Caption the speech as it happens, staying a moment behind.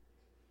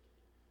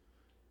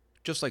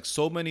Just like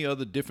so many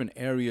other different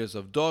areas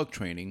of dog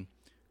training,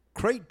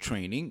 crate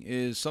training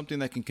is something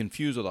that can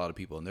confuse a lot of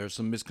people, and there are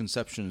some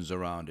misconceptions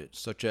around it,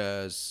 such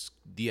as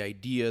the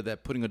idea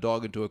that putting a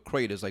dog into a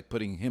crate is like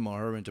putting him or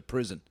her into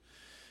prison.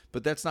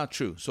 But that's not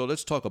true, so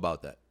let's talk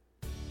about that.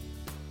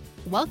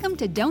 Welcome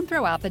to Don't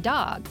Throw Out the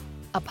Dog,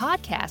 a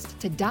podcast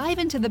to dive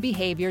into the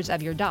behaviors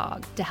of your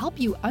dog to help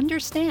you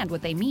understand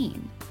what they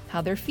mean,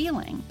 how they're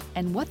feeling,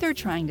 and what they're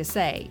trying to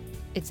say.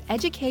 It's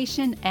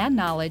education and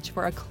knowledge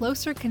for a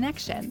closer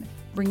connection,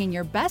 bringing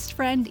your best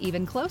friend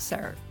even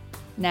closer.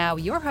 Now,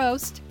 your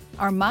host,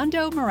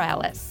 Armando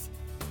Morales.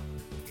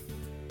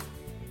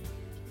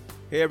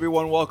 Hey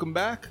everyone, welcome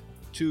back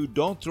to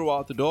Don't Throw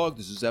Out the Dog.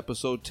 This is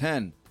episode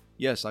 10.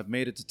 Yes, I've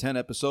made it to 10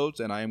 episodes,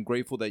 and I am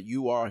grateful that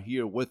you are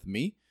here with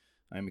me.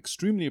 I'm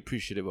extremely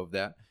appreciative of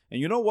that.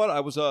 And you know what? I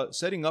was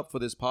setting up for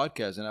this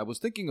podcast, and I was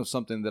thinking of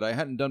something that I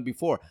hadn't done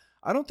before.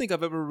 I don't think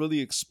I've ever really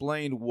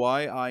explained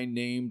why I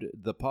named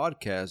the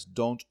podcast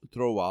Don't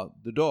Throw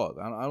Out the Dog.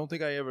 I don't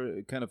think I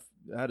ever kind of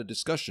had a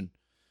discussion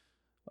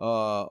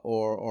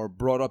or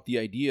brought up the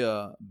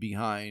idea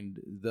behind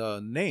the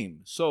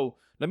name. So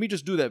let me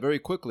just do that very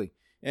quickly.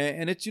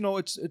 And it's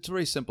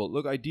very simple.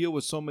 Look, I deal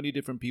with so many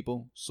different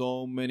people,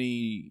 so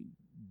many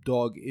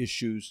dog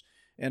issues.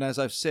 And as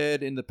I've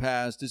said in the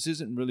past, this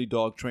isn't really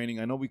dog training.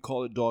 I know we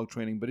call it dog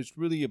training, but it's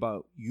really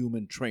about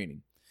human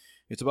training.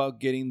 It's about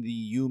getting the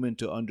human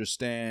to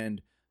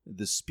understand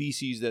the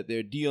species that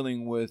they're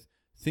dealing with,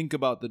 think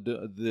about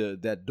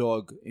that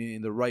dog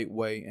in the right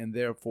way, and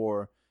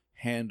therefore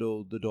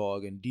handle the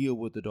dog and deal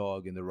with the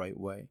dog in the right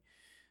way.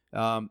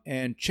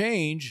 And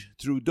change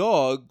through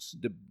dogs,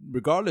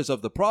 regardless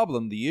of the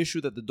problem, the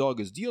issue that the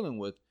dog is dealing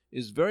with,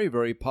 is very,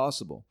 very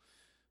possible.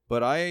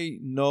 But I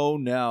know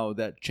now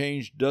that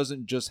change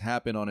doesn't just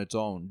happen on its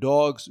own.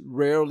 Dogs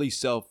rarely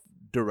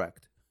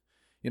self-direct.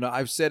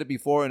 I've said it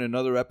before in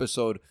another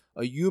episode,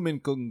 a human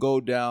can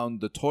go down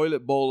the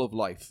toilet bowl of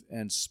life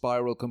and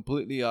spiral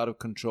completely out of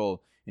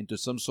control into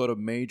some sort of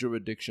major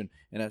addiction,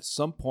 and at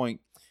some point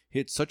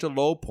hit such a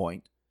low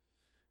point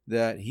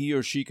that he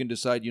or she can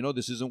decide,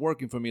 this isn't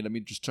working for me, let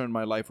me just turn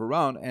my life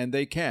around, and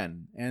they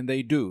can, and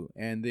they do,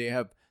 and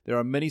there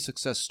are many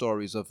success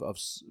stories of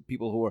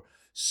people who are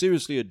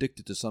seriously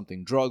addicted to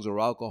something, drugs or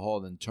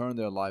alcohol, and turn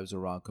their lives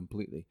around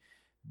completely.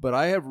 But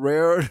I have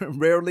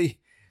rarely,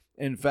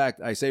 in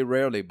fact, I say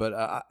rarely, but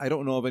I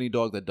don't know of any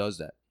dog that does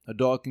that. A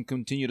dog can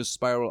continue to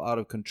spiral out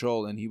of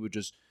control, and he would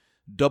just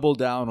double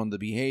down on the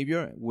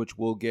behavior, which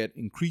will get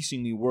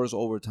increasingly worse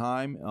over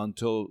time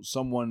until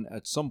someone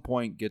at some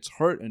point gets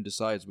hurt and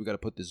decides we got to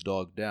put this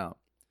dog down.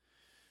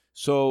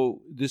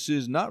 So this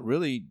is not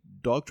really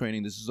dog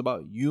training. This is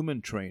about human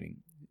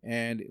training.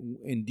 And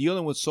in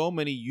dealing with so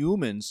many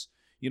humans,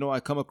 I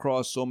come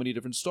across so many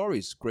different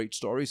stories, great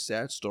stories,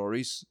 sad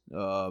stories,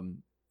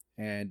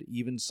 and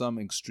even some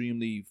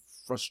extremely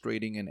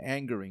frustrating and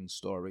angering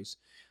stories.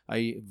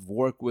 I've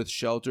worked with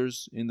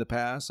shelters in the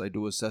past. I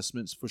do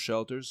assessments for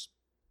shelters.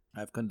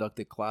 I've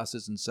conducted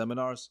classes and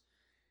seminars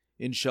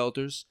in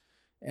shelters.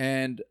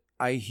 And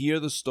I hear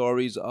the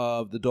stories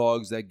of the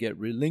dogs that get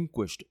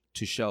relinquished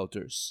to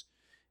shelters.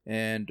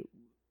 And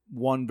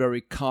one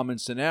very common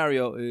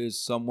scenario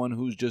is someone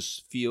who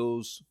just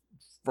feels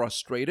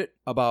frustrated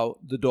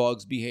about the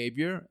dog's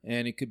behavior,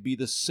 and it could be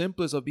the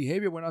simplest of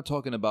behavior. We're not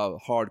talking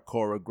about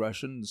hardcore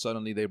aggression.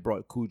 Suddenly they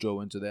brought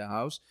Cujo into their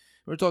house.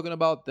 We're talking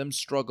about them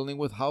struggling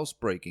with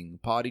housebreaking,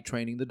 potty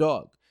training the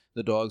dog.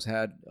 The dog's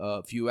had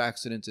a few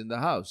accidents in the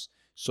house,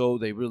 so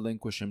they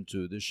relinquish him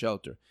to the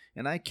shelter.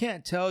 And I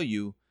can't tell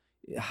you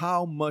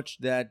how much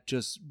that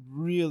just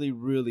really,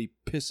 really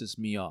pisses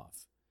me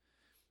off.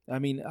 I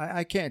mean,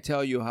 I can't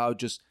tell you how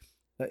just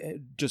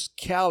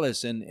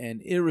callous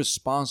and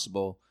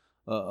irresponsible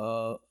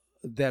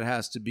that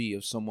has to be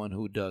of someone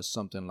who does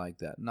something like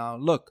that. Now,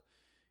 look,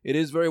 it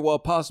is very well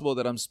possible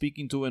that I'm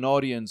speaking to an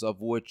audience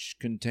of which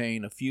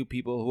contain a few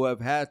people who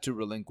have had to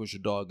relinquish a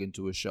dog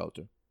into a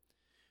shelter.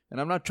 And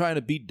I'm not trying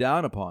to beat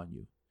down upon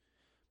you.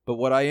 But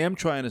what I am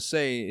trying to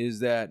say is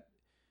that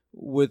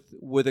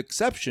with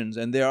exceptions,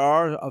 and there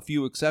are a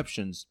few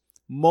exceptions,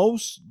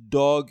 most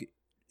dog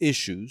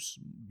issues,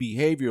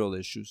 behavioral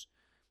issues,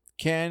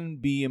 can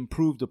be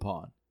improved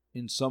upon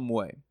in some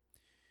way.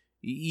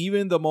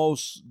 Even the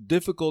most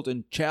difficult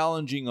and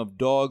challenging of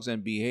dogs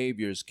and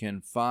behaviors can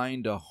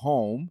find a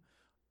home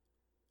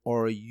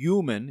or a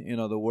human, in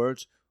other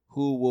words,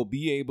 who will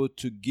be able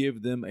to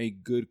give them a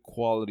good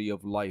quality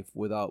of life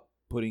without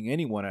putting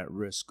anyone at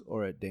risk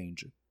or at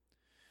danger.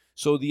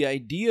 So the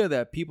idea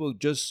that people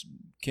just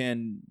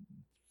can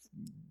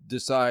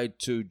decide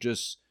to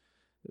just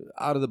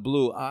out of the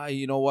blue,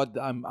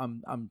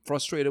 I'm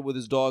frustrated with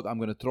this dog, I'm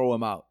going to throw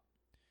him out,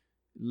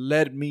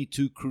 led me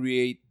to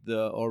create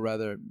the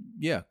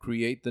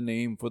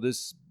name for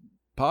this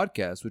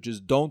podcast, which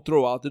is Don't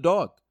Throw Out the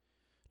Dog.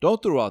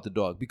 Don't throw out the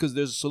dog, because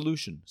there's a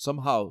solution.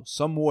 Somehow,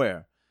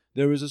 somewhere,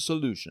 there is a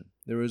solution.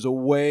 There is a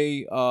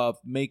way of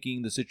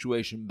making the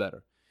situation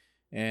better.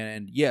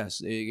 And yes,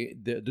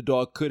 the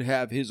dog could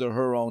have his or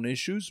her own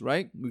issues,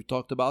 right? We've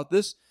talked about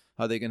this.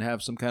 how they can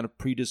have some kind of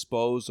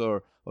predisposed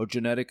or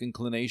genetic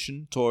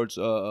inclination towards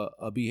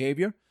a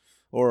behavior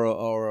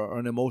or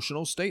an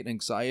emotional state,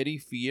 anxiety,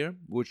 fear,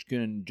 which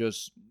can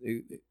just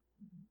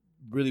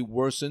really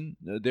worsen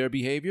their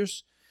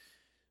behaviors.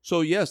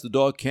 So yes, the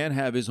dog can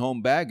have his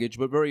own baggage,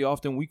 but very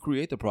often we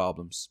create the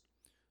problems.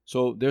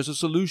 So there's a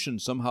solution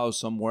somehow,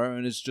 somewhere,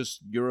 and it's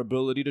just your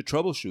ability to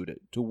troubleshoot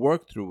it, to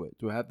work through it,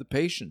 to have the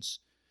patience,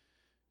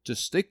 to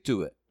stick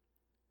to it,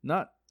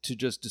 not to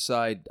just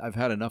decide, I've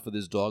had enough of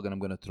this dog and I'm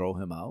going to throw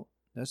him out.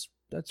 That's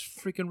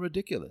freaking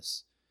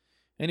ridiculous.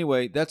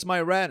 Anyway, that's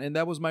my rant, and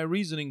that was my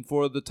reasoning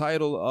for the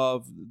title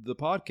of the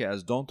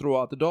podcast, Don't Throw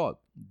Out the Dog.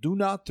 Do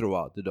not throw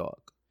out the dog.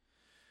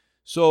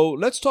 So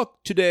let's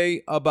talk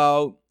today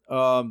about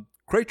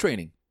crate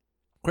training.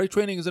 Crate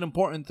training is an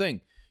important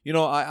thing. You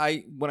know,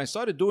 I when I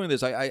started doing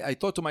this, I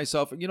thought to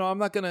myself, you know, I'm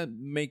not going to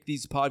make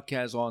these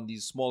podcasts on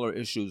these smaller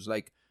issues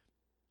like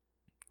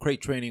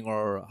crate training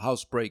or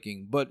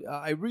housebreaking, but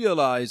I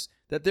realized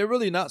that they're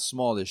really not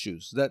small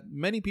issues, that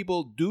many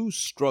people do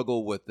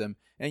struggle with them.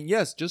 And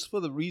yes, just for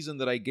the reason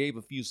that I gave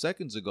a few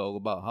seconds ago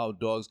about how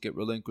dogs get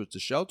relinquished to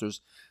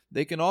shelters,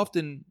 they can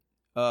often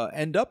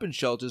end up in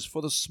shelters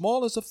for the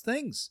smallest of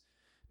things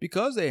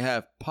because they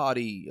have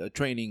potty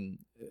training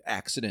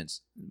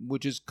accidents,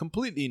 which is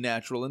completely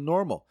natural and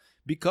normal,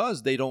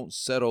 because they don't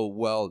settle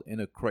well in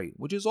a crate,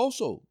 which is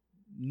also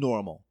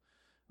normal.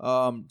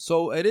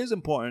 So it is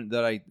important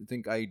that I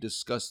think I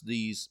discuss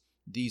these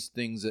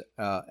things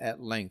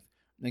at length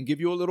and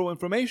give you a little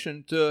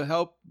information to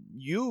help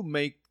you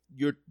make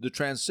the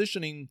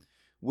transitioning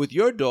with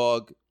your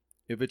dog,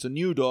 if it's a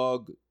new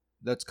dog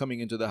that's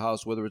coming into the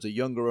house, whether it's a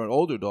younger or an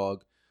older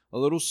dog, a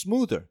little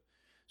smoother.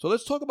 So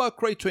let's talk about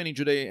crate training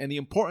today and the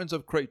importance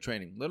of crate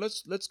training. Now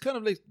let's kind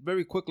of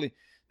very quickly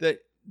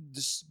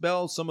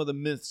dispel some of the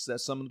myths that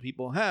some of the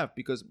people have,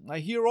 because I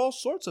hear all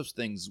sorts of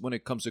things when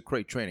it comes to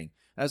crate training.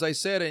 As I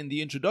said in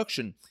the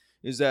introduction,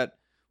 is that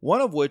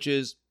one of which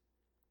is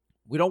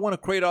we don't want to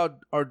crate out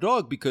our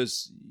dog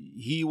because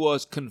he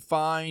was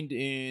confined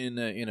in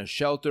a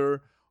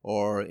shelter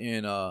or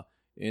in a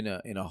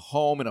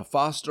home, in a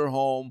foster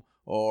home,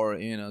 or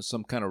in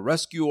some kind of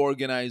rescue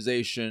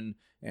organization,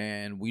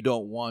 and we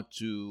don't want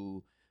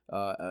to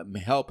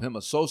help him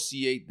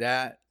associate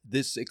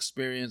this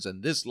experience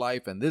and this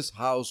life and this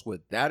house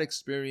with that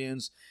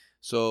experience.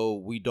 So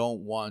we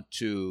don't want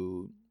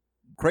to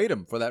crate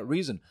him for that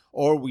reason,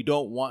 or we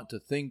don't want to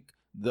think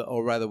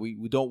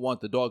we don't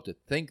want the dog to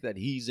think that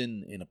he's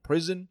in a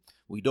prison.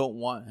 We don't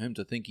want him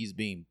to think he's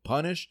being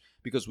punished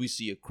because we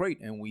see a crate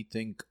and we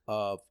think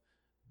of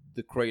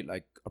the crate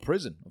like a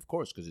prison, of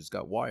course, because it's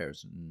got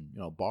wires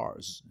and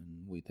bars,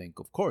 and we think,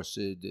 of course,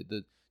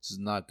 this is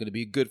not going to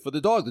be good for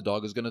the dog. The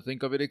dog is going to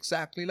think of it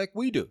exactly like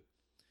we do.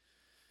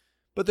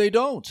 But they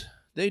don't.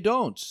 They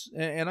don't.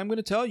 And I'm going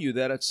to tell you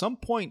that at some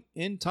point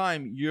in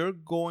time, you're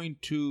going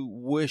to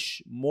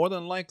wish more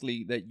than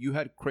likely that you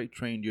had crate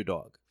trained your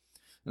dog.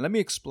 And let me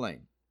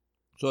explain.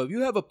 So if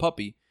you have a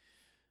puppy,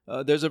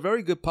 there's a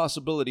very good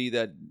possibility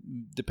that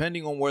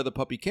depending on where the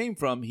puppy came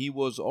from, he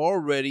was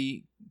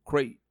already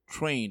crate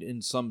trained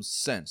in some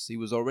sense. He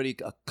was already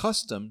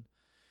accustomed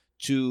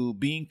to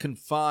being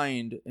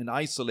confined and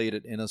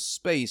isolated in a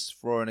space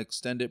for an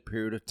extended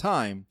period of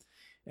time.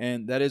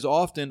 And that is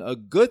often a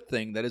good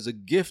thing. That is a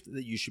gift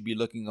that you should be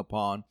looking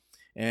upon.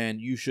 And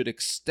you should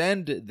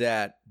extend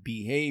that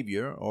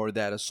behavior or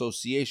that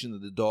association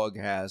that the dog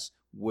has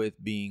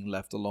with being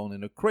left alone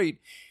in a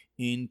crate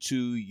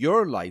into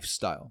your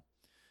lifestyle.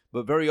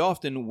 But very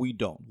often we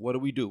don't. What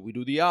do? We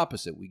do the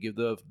opposite. We give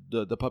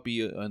the puppy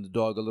and the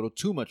dog a little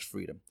too much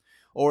freedom.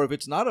 Or if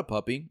it's not a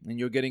puppy and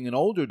you're getting an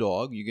older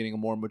dog, you're getting a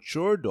more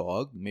mature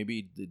dog,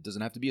 maybe it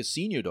doesn't have to be a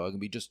senior dog, it can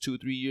be just 2-3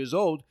 years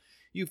old,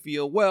 you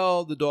feel,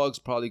 well, the dog's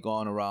probably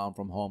gone around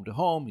from home to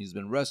home, he's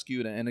been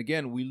rescued, and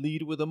again, we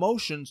lead with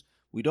emotions,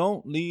 we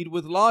don't lead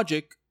with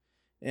logic,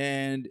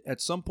 and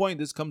at some point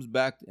this comes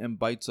back and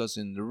bites us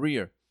in the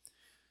rear.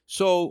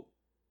 So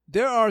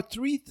there are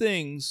 3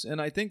 things,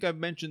 and I think I've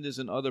mentioned this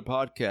in other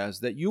podcasts,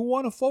 that you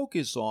want to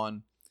focus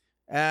on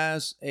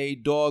as a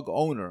dog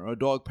owner, or a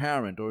dog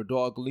parent, or a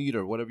dog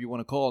leader, whatever you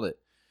want to call it.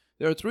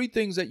 There are 3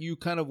 things that you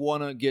kind of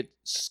want to get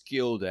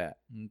skilled at.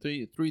 And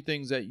three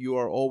things that you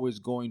are always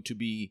going to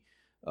be,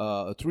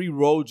 3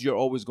 roads you're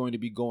always going to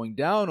be going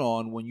down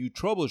on when you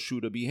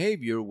troubleshoot a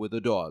behavior with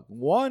a dog.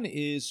 One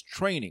is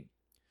training.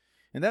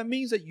 And that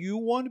means that you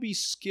want to be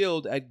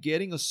skilled at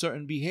getting a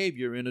certain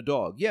behavior in a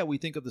dog. Yeah, we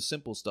think of the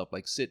simple stuff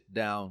like sit,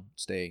 down,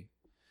 stay.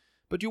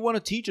 But you want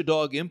to teach a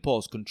dog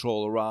impulse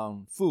control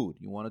around food.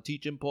 You want to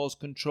teach impulse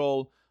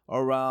control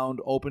around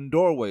open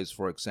doorways,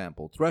 for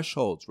example,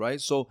 thresholds,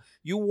 right? So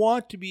you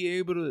want to be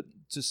able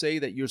to say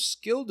that you're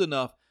skilled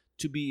enough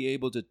to be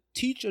able to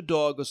teach a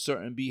dog a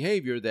certain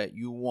behavior that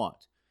you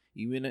want.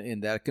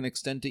 And that can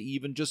extend to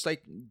even just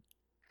like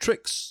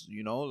tricks,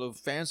 the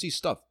fancy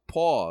stuff,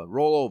 paw,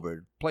 roll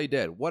over, play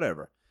dead,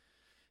 whatever.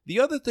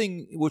 The other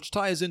thing which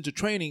ties into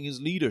training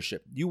is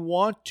leadership. You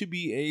want to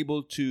be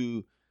able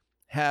to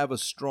have a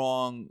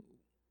strong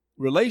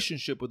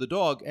relationship with the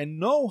dog and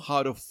know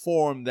how to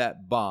form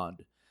that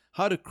bond,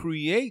 how to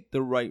create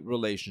the right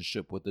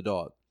relationship with the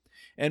dog.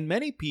 And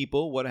many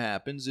people, what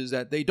happens is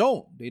that they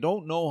don't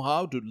know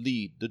how to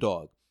lead the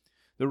dog.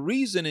 The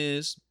reason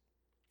is,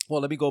 well,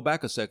 let me go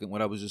back a second.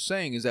 What I was just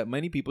saying is that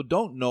many people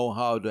don't know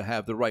how to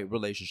have the right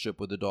relationship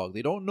with the dog.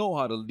 They don't know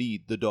how to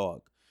lead the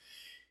dog.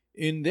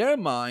 In their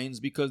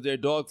minds, because their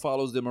dog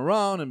follows them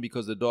around, and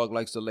because the dog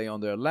likes to lay on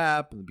their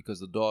lap, and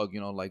because the dog,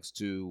 likes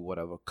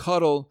to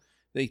cuddle,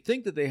 they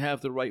think that they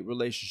have the right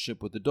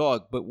relationship with the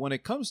dog. But when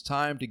it comes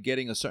time to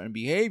getting a certain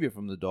behavior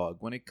from the dog,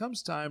 when it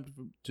comes time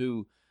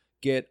to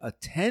get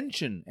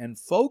attention and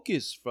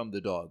focus from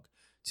the dog,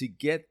 to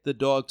get the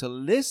dog to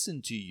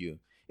listen to you,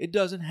 it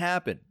doesn't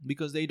happen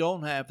because they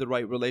don't have the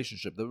right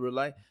relationship.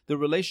 The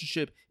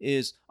relationship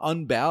is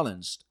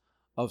unbalanced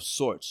of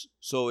sorts.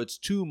 So it's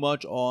too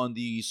much on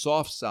the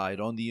soft side,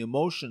 on the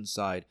emotion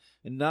side,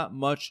 and not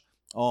much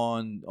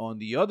on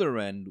the other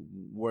end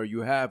where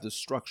you have the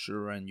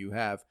structure and you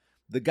have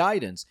the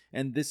guidance.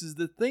 And this is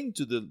the thing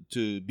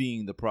to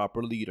being the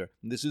proper leader.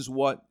 And this is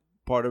what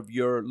part of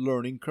your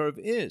learning curve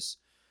is.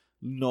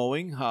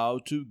 Knowing how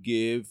to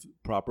give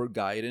proper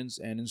guidance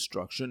and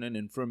instruction and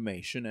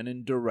information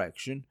and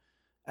direction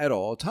at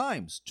all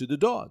times to the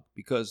dog,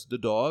 because the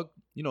dog,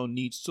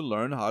 needs to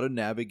learn how to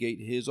navigate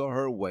his or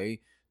her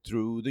way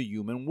through the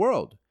human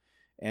world.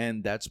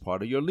 And that's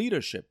part of your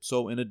leadership.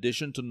 So in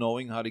addition to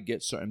knowing how to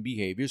get certain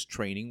behaviors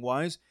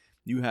training-wise,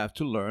 you have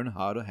to learn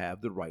how to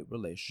have the right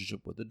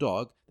relationship with the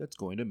dog that's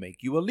going to make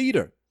you a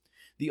leader.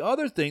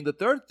 The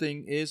third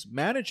thing is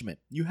management.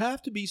 You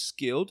have to be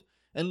skilled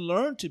and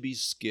learn to be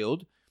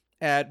skilled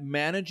at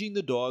managing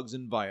the dog's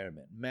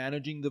environment,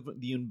 managing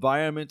the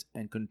environment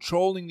and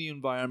controlling the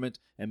environment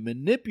and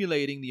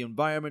manipulating the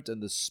environment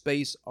and the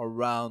space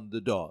around the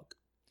dog.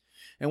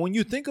 And when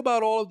you think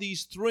about all of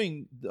these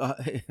when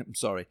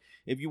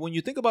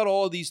you think about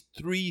all of these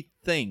three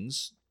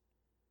things,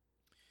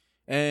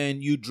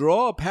 and you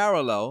draw a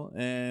parallel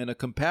and a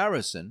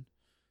comparison,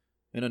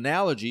 an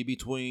analogy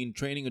between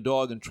training a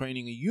dog and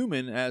training a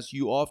human, as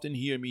you often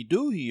hear me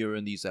do here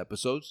in these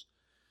episodes,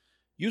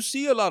 you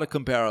see a lot of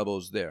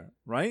comparables there,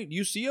 right?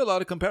 You see a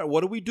lot of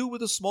What do we do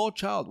with a small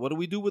child? What do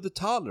we do with a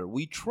toddler?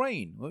 We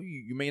train. Well,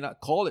 you may not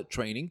call it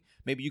training.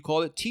 Maybe you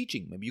call it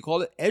teaching. Maybe you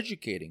call it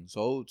educating.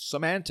 So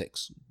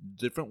semantics,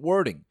 different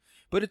wording.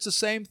 But it's the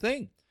same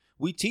thing.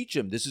 We teach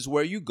them. This is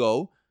where you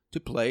go to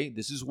play.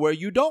 This is where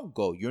you don't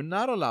go. You're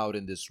not allowed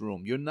in this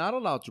room. You're not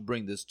allowed to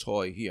bring this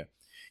toy here.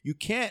 You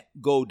can't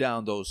go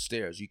down those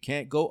stairs. You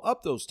can't go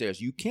up those stairs.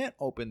 You can't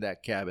open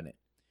that cabinet.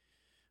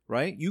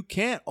 Right? You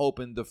can't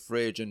open the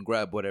fridge and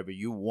grab whatever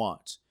you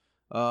want.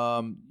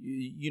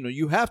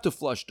 You have to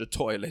flush the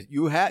toilet.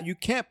 You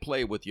can't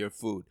play with your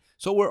food.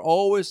 So we're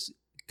always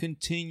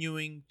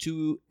continuing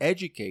to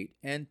educate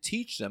and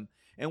teach them.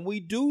 And we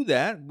do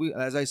that.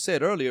 As I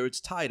said earlier,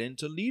 it's tied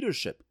into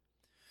leadership.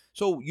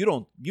 So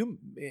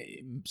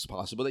it's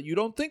possible that you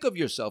don't think of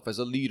yourself as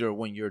a leader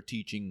when you're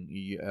teaching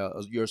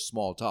your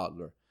small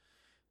toddler.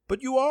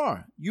 But you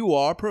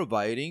are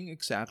providing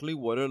exactly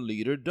what a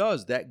leader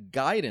does, that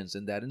guidance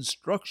and that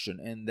instruction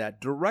and that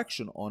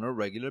direction on a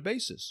regular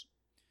basis.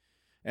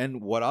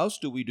 And what else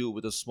do we do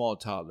with a small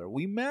toddler?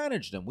 We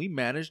manage them. We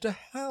manage the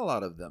hell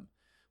out of them.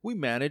 We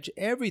manage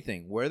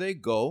everything, where they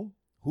go,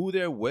 who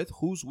they're with,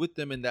 who's with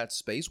them in that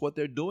space, what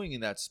they're doing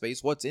in that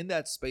space, what's in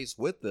that space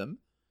with them.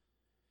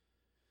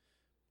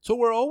 So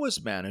we're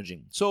always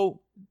managing.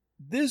 So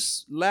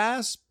this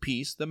last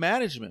piece, the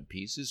management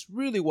piece, is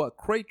really what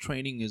crate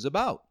training is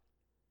about.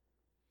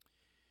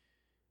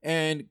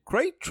 And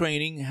crate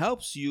training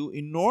helps you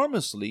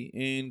enormously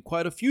in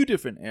quite a few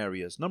different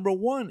areas. Number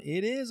one,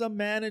 it is a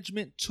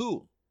management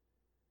tool.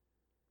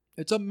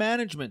 It's a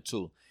management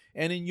tool.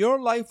 And in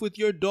your life with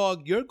your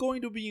dog, you're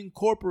going to be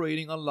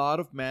incorporating a lot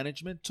of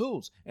management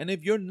tools. And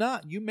if you're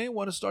not, you may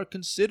want to start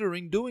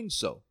considering doing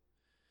so.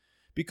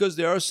 Because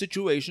there are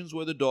situations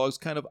where the dog's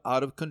kind of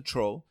out of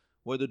control,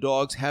 where the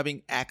dog's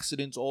having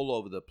accidents all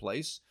over the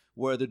place,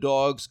 where the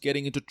dog's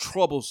getting into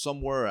trouble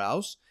somewhere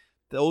else.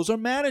 Those are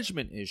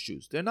management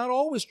issues. They're not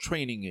always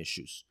training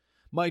issues.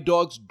 My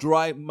dog's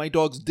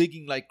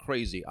digging like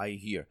crazy, I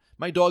hear.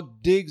 My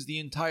dog digs the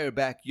entire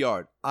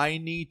backyard. I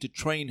need to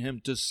train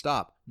him to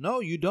stop. No,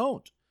 you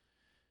don't.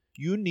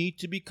 You need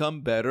to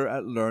become better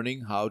at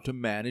learning how to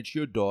manage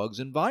your dog's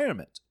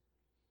environment.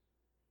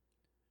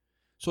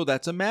 So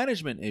that's a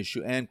management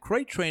issue, and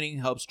crate training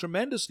helps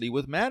tremendously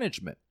with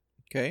management.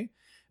 Okay?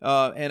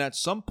 And at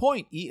some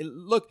point,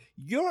 look,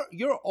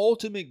 your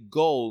ultimate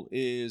goal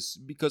is,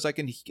 because I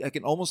can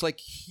almost like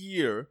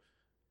hear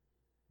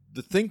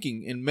the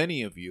thinking in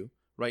many of you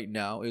right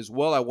now is,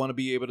 well, I want to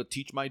be able to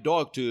teach my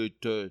dog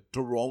to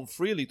roam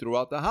freely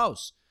throughout the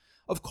house.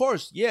 Of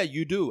course, yeah,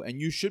 you do, and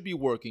you should be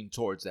working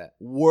towards that.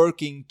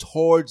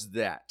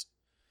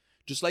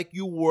 Just like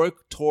you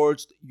work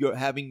towards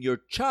having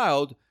your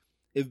child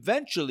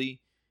eventually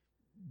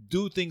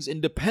do things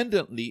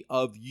independently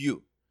of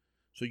you.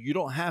 So you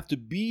don't have to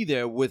be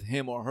there with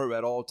him or her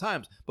at all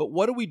times. But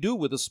what do we do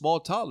with a small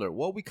toddler?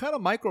 Well, we kind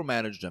of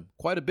micromanage them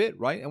quite a bit,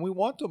 right? And we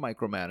want to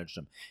micromanage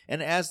them.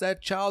 And as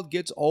that child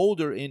gets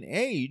older in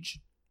age,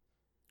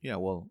 Yeah,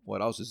 well,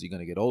 what else is he going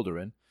to get older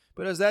in?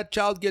 But as that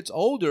child gets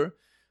older,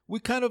 we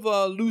kind of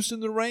loosen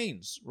the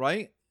reins,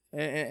 right?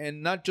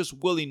 And not just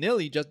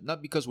willy-nilly, just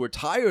not because we're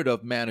tired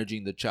of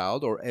managing the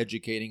child or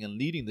educating and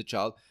leading the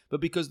child, but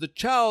because the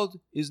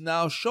child is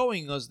now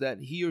showing us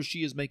that he or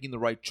she is making the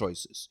right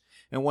choices.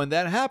 And when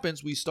that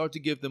happens, we start to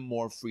give them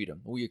more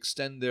freedom. We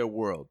extend their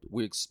world.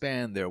 We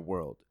expand their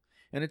world.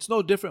 And it's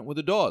no different with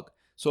a dog.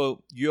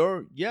 So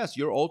your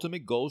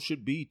ultimate goal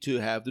should be to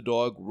have the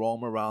dog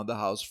roam around the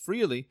house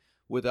freely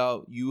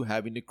without you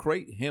having to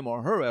crate him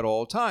or her at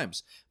all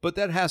times. But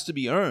that has to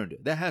be earned.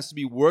 That has to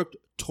be worked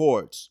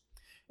towards.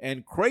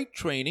 And crate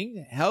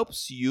training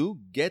helps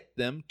you get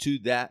them to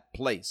that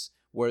place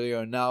where they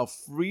are now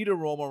free to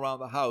roam around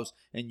the house,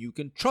 and you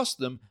can trust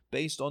them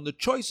based on the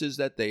choices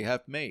that they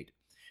have made.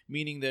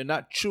 Meaning they're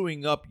not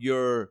chewing up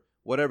your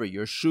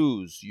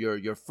shoes,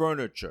 your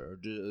furniture,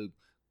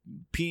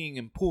 peeing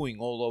and pooing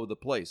all over the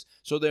place.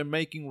 So they're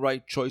making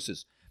right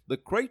choices. The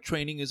crate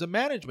training is a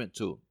management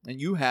tool, and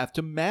you have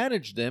to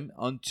manage them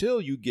until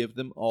you give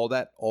them all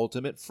that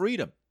ultimate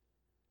freedom.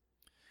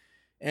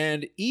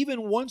 And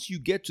even once you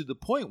get to the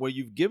point where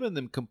you've given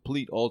them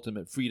complete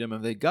ultimate freedom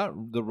and they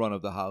got the run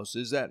of the house,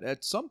 is that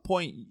at some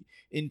point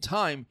in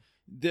time,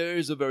 there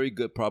is a very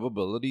good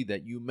probability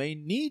that you may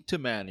need to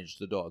manage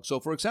the dog.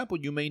 So, for example,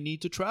 you may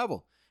need to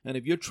travel. And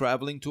if you're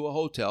traveling to a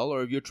hotel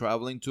or if you're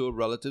traveling to a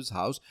relative's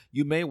house,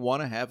 you may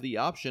want to have the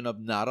option of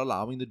not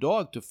allowing the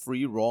dog to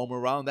free roam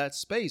around that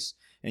space.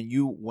 And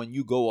when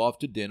you go off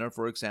to dinner,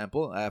 for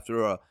example,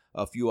 after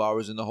a few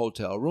hours in the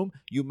hotel room,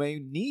 you may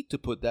need to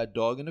put that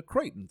dog in a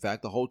crate. In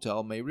fact, the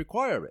hotel may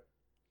require it.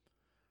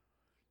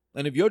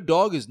 And if your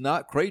dog is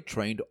not crate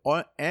trained,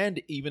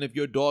 and even if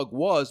your dog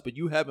was, but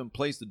you haven't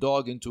placed the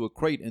dog into a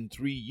crate in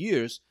 3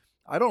 years,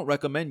 I don't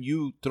recommend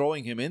you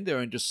throwing him in there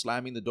and just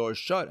slamming the door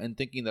shut and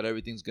thinking that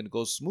everything's going to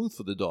go smooth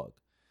for the dog.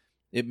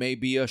 It may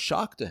be a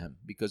shock to him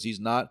because he's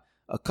not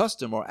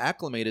accustomed or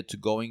acclimated to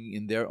going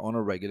in there on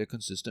a regular,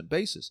 consistent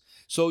basis.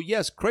 So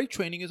yes, crate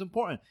training is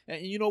important.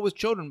 And with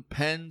children,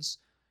 pens,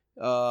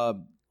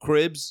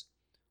 cribs,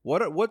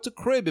 what's a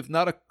crib if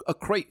not a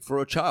crate for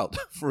a child,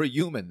 for a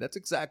human? That's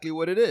exactly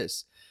what it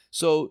is.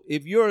 So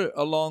if you're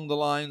along the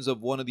lines of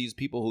one of these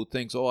people who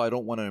thinks, I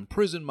don't want to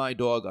imprison my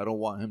dog, I don't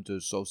want him to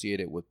associate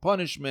it with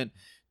punishment,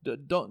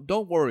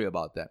 don't worry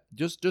about that.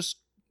 Just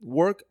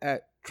work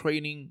at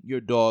training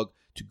your dog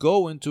to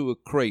go into a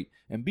crate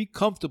and be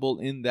comfortable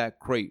in that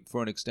crate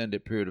for an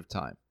extended period of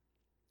time.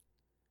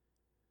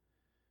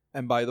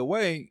 And by the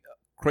way,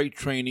 crate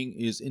training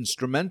is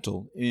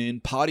instrumental in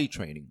potty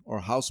training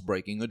or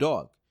housebreaking a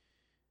dog.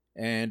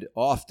 And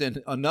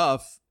often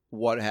enough,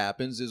 what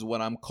happens is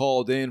when I'm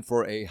called in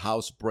for a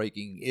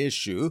housebreaking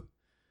issue,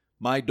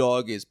 my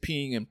dog is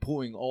peeing and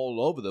pooing all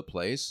over the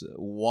place.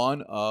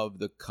 One of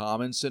the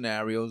common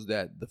scenarios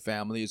that the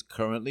family is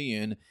currently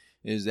in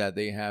is that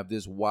they have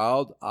this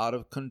wild, out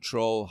of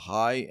control,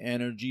 high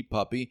energy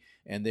puppy,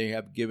 and they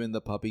have given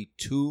the puppy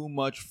too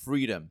much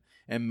freedom.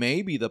 And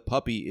maybe the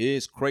puppy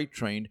is crate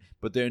trained,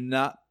 but they're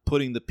not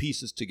putting the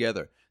pieces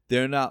together.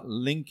 They're not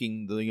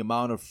linking the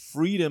amount of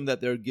freedom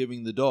that they're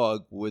giving the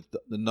dog with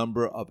the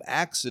number of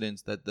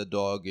accidents that the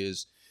dog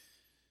is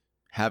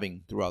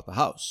having throughout the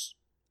house.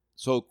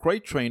 So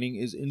crate training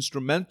is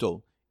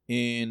instrumental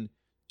in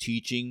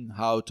teaching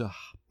how to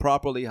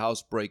properly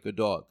housebreak a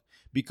dog.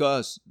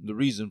 Because the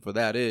reason for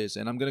that is,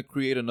 and I'm going to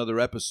create another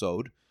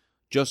episode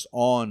just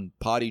on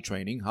potty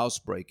training,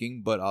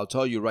 housebreaking, but I'll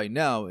tell you right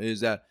now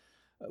is that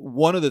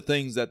one of the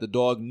things that the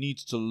dog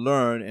needs to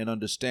learn and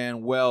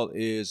understand well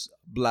is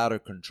bladder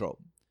control.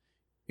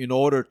 In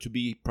order to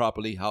be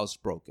properly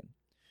housebroken,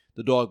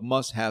 the dog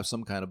must have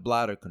some kind of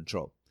bladder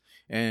control.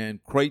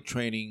 And crate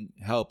training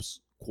helps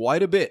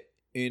quite a bit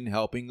in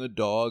helping the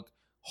dog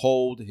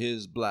hold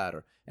his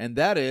bladder. And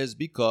that is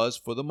because,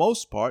 for the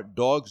most part,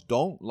 dogs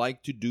don't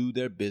like to do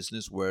their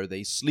business where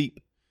they sleep.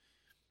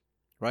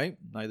 Right?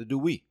 Neither do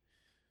we.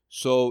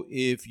 So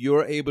if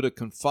you're able to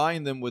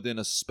confine them within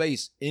a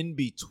space in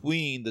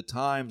between the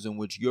times in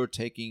which you're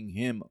taking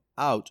him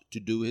out to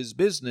do his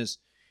business,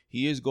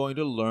 he is going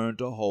to learn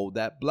to hold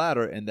that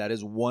bladder. And that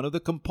is one of the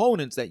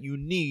components that you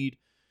need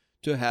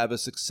to have a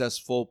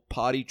successful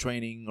potty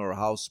training or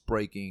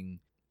housebreaking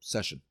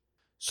session.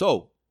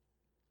 So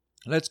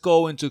let's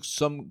go into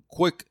some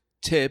quick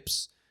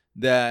tips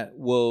that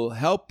will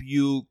help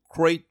you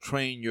crate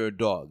train your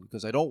dog,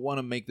 because I don't want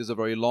to make this a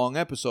very long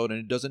episode and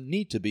it doesn't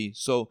need to be.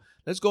 So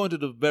let's go into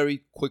the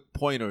very quick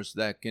pointers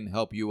that can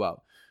help you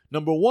out.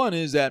 Number one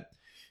is that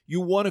you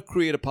want to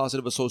create a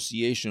positive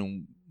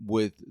association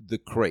with the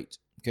crate.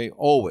 Okay,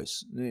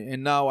 always.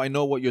 And now I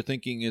know what you're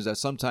thinking is that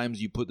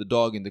sometimes you put the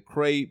dog in the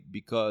crate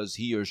because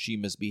he or she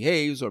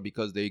misbehaves or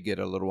because they get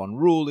a little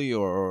unruly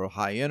or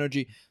high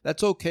energy.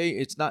 That's okay.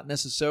 It's not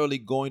necessarily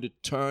going to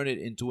turn it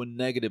into a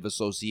negative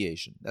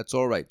association. That's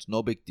all right. It's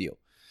no big deal.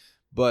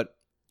 But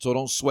so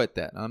don't sweat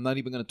that. I'm not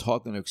even going to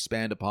talk and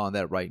expand upon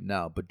that right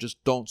now, but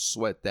just don't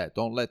sweat that.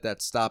 Don't let that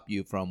stop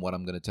you from what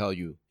I'm going to tell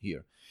you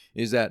here.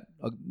 Is that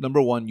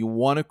number one, you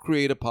want to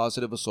create a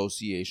positive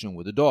association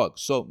with the dog.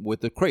 So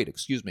with the crate,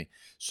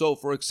 So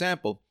for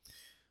example,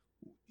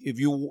 if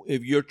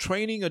you're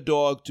training a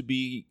dog to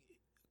be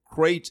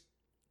crate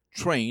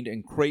trained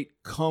and crate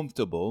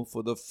comfortable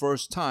for the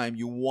first time,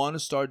 you want to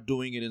start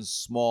doing it in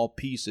small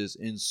pieces,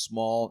 in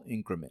small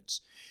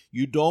increments.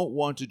 You don't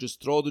want to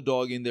just throw the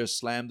dog in there,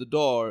 slam the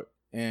door,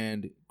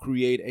 and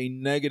create a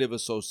negative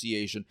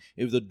association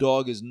if the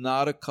dog is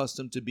not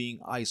accustomed to being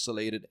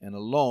isolated and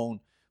alone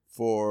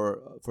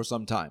for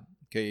some time.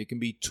 Okay, it can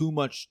be too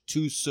much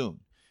too soon.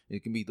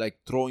 It can be like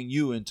throwing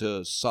you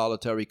into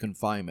solitary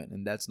confinement,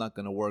 and that's not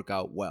going to work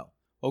out well.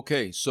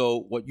 Okay, so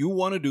what you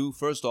want to do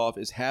first off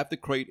is have the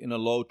crate in a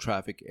low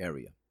traffic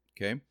area.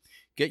 Okay,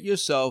 get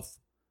yourself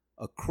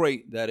a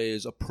crate that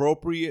is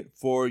appropriate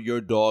for your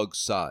dog's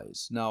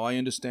size. Now, I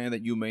understand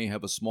that you may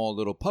have a small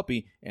little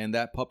puppy, and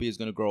that puppy is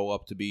going to grow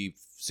up to be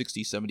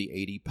 60, 70,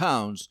 80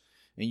 pounds,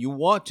 and you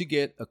want to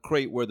get a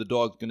crate where the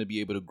dog's going to be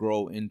able to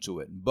grow into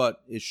it.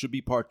 But it should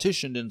be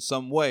partitioned in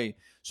some way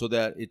so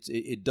that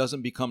it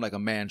doesn't become like a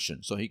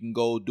mansion. So he can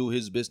go do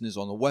his business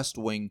on the west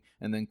wing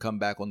and then come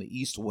back on the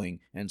east wing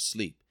and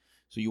sleep.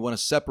 So you want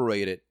to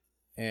separate it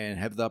and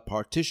have that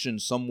partition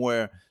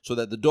somewhere so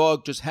that the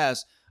dog just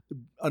has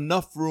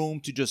enough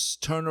room to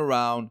just turn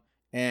around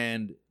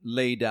and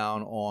lay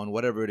down on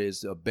whatever it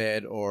is, a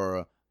bed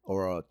or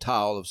a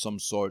towel of some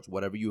sort,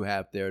 whatever you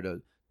have there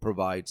to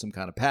provide some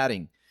kind of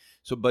padding.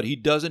 So, but he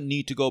doesn't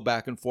need to go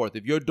back and forth.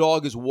 If your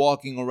dog is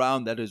walking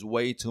around, that is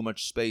way too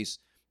much space,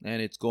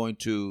 and it's going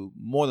to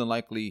more than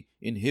likely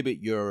inhibit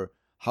your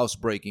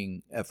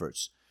housebreaking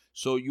efforts.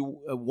 So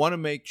you want to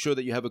make sure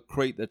that you have a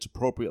crate that's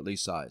appropriately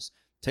sized.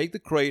 Take the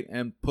crate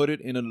and put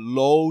it in a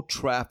low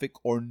traffic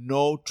or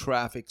no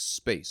traffic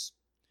space.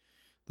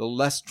 The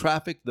less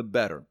traffic, the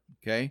better,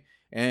 okay?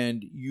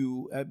 And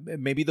you,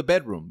 maybe the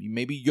bedroom,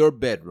 maybe your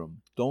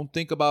bedroom. Don't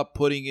think about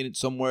putting it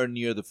somewhere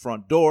near the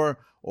front door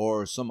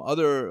or some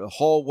other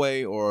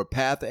hallway or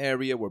path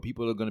area where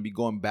people are going to be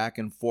going back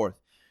and forth.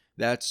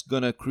 That's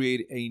going to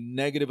create a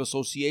negative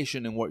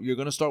association, and what you're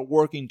going to start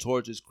working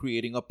towards is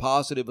creating a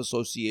positive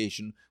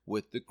association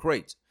with the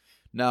crate.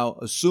 Now,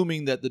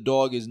 assuming that the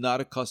dog is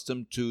not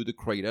accustomed to the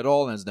crate at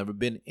all and has never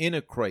been in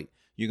a crate,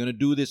 you're going to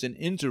do this in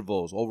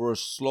intervals over a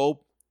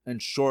slow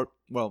and short,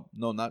 well,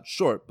 no, not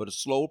short, but a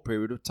slow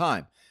period of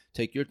time.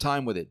 Take your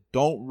time with it.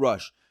 Don't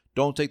rush.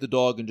 Don't take the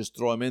dog and just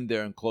throw him in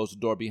there and close the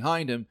door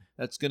behind him.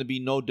 That's going to be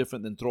no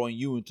different than throwing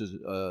you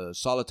into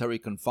solitary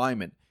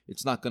confinement.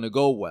 It's not going to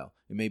go well.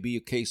 It may be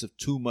a case of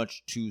too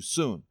much too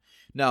soon.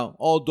 Now,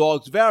 all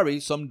dogs vary.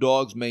 Some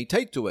dogs may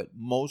take to it.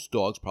 Most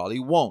dogs probably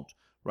won't,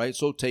 right?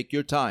 So take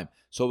your time.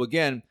 So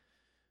again,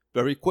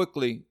 very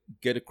quickly,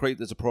 get a crate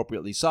that's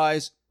appropriately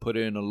sized, put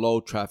it in a low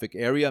traffic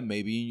area,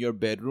 maybe in your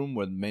bedroom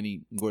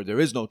where there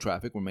is no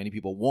traffic, where many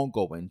people won't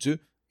go into,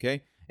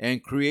 okay?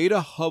 And create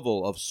a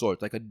hovel of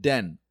sorts, like a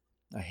den,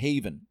 a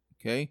haven,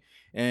 okay?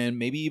 And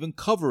maybe even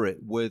cover it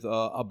with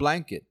a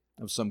blanket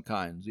of some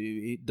kind.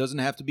 It doesn't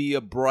have to be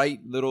a bright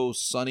little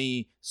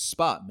sunny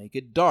spot. Make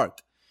it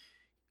dark.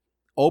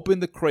 Open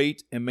the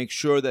crate and make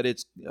sure that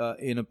it's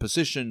in a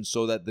position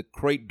so that the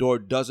crate door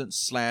doesn't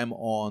slam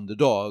on the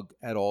dog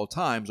at all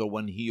times or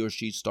when he or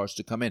she starts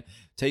to come in.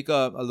 Take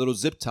a little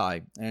zip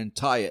tie and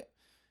tie it.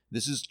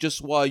 This is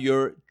just while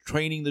you're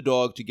training the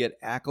dog to get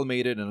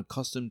acclimated and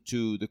accustomed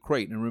to the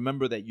crate. And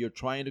remember that you're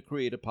trying to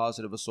create a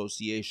positive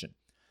association.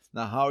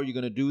 Now, how are you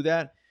going to do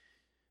that?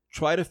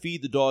 Try to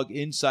feed the dog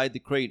inside the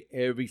crate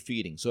every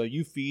feeding. So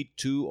you feed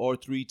 2 or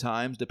 3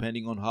 times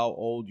depending on how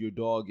old your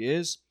dog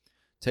is.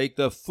 Take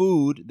the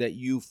food that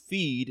you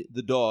feed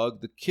the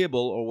dog, the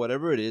kibble or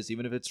whatever it is,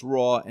 even if it's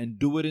raw, and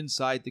do it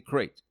inside the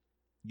crate.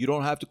 You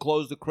don't have to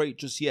close the crate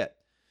just yet.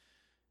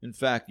 In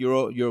fact,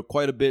 you're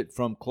quite a bit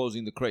from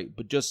closing the crate.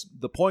 But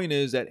just the point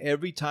is that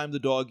every time the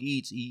dog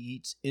eats, he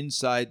eats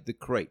inside the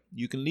crate.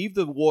 You can leave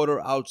the water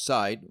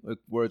outside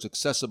where it's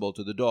accessible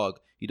to the dog.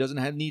 He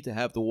doesn't need to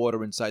have the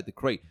water inside the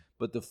crate.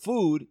 But the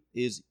food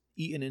is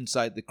eaten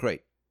inside the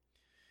crate.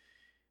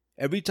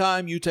 Every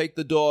time you take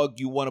the dog,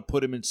 you want to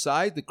put him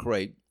inside the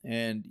crate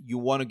and you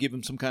want to give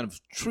him some kind of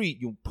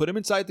treat. You put him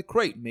inside the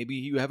crate. Maybe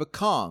you have a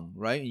Kong,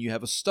 right? And you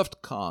have a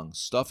stuffed Kong.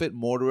 Stuff it,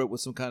 mortar it with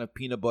some kind of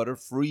peanut butter,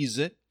 freeze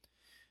it,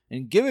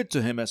 and give it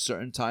to him at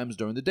certain times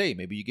during the day.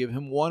 Maybe you give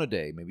him 1 a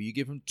day. Maybe you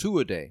give him 2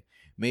 a day.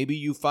 Maybe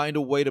you find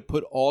a way to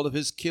put all of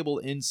his kibble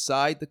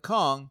inside the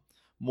Kong,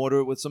 mortar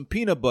it with some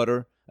peanut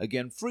butter,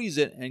 again, freeze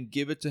it and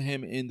give it to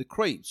him in the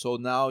crate. So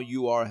now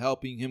you are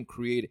helping him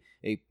create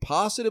a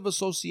positive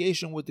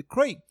association with the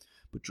crate,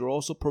 but you're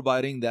also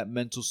providing that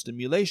mental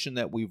stimulation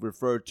that we've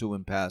referred to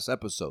in past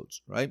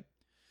episodes, right?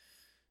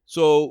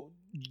 So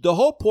the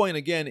whole point,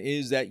 again,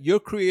 is that you're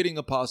creating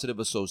a positive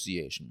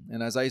association.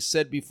 And as I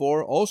said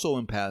before, also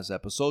in past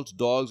episodes,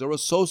 dogs are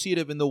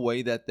associative in the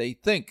way that they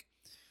think.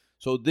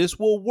 So this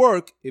will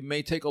work. It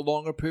may take a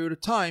longer period of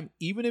time,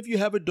 even if you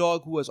have a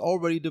dog who has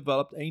already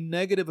developed a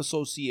negative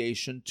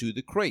association to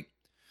the crate.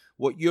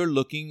 What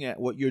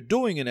you're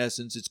doing in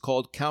essence, it's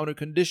called counter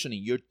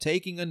conditioning. You're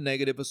taking a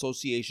negative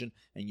association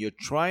and you're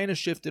trying to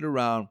shift it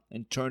around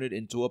and turn it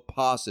into a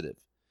positive.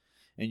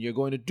 And you're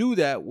going to do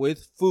that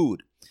with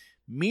food.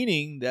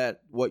 meaning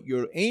that what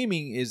you're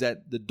aiming is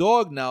that the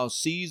dog now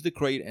sees the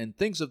crate and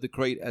thinks of the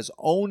crate as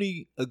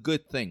only a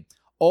good thing.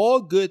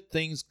 All good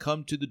things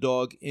come to the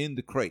dog in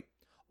the crate.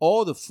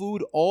 All the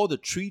food, all the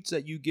treats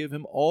that you give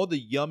him, all the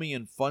yummy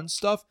and fun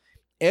stuff,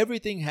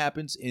 everything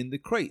happens in the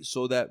crate,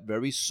 so that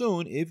very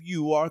soon, if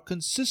you are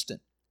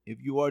consistent, if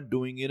you are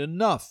doing it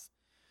enough,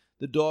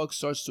 the dog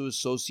starts to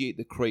associate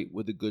the crate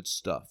with the good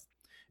stuff.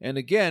 And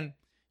again,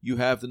 you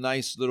have the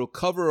nice little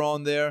cover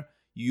on there.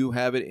 You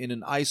have it in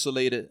an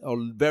isolated or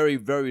very,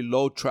 very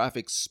low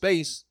traffic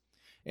space,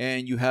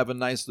 and you have a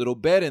nice little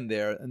bed in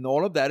there. And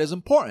all of that is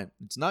important.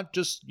 It's not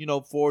just,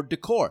 for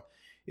decor.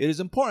 It is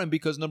important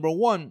because, number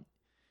one,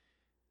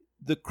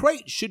 the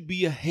crate should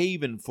be a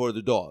haven for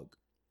the dog.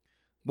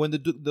 When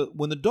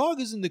the dog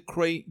is in the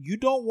crate, you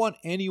don't want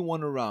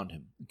anyone around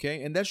him,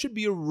 okay? And that should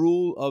be a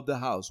rule of the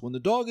house. When the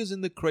dog is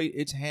in the crate,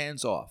 it's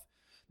hands off.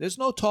 There's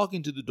no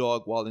talking to the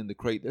dog while in the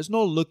crate. There's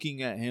no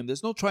looking at him.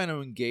 There's no trying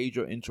to engage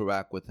or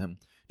interact with him.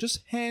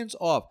 Just hands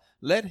off.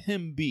 Let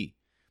him be.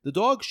 The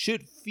dog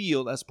should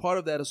feel, as part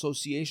of that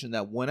association,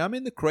 that when I'm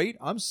in the crate,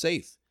 I'm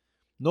safe.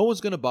 No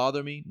one's going to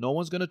bother me. No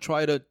one's going to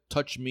try to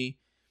touch me.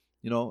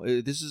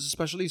 This is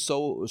especially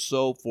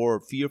so for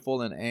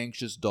fearful and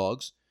anxious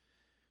dogs.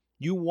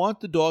 You want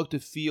the dog to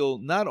feel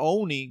not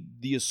only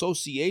the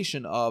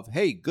association of,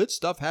 hey, good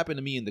stuff happened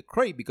to me in the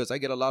crate because I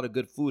get a lot of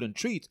good food and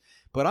treats,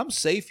 but I'm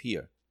safe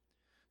here.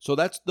 So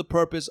that's the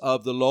purpose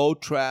of the low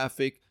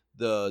traffic,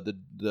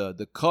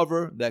 the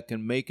cover that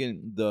can make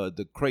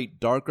the crate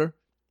darker,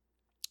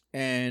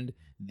 and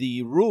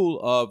the rule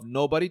of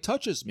nobody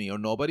touches me or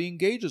nobody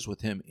engages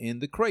with him in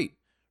the crate,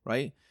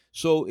 right?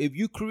 So if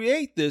you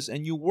create this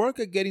and you work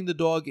at getting the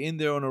dog in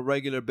there on a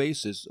regular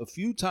basis a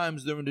few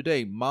times during the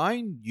day,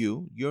 mind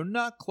you, you're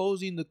not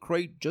closing the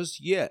crate just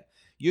yet.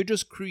 You're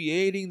just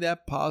creating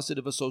that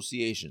positive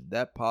association,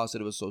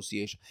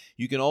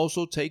 You can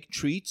also take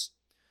treats,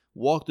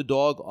 walk the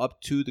dog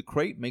up to the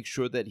crate, make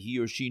sure that he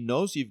or she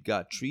knows you've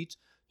got treats,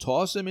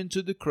 toss him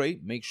into the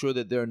crate, make sure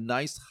that they're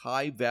nice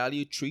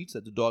high-value treats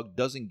that the dog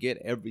doesn't get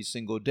every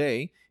single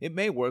day. It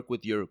may work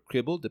with your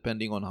kibble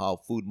depending on how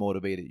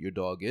food-motivated your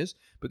dog is,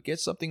 but get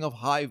something of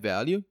high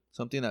value,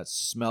 something that's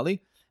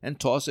smelly, and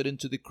toss it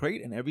into the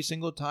crate. And every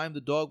single time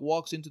the dog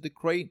walks into the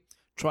crate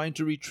trying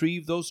to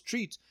retrieve those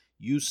treats,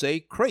 you say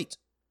crate,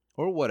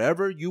 or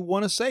whatever you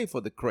want to say for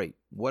the crate,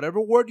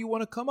 whatever word you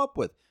want to come up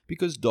with,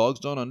 because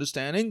dogs don't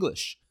understand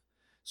English.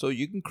 So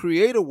you can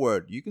create a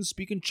word. You can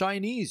speak in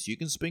Chinese. You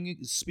can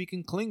speak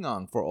in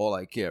Klingon for all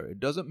I care. It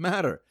doesn't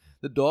matter.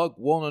 The dog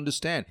won't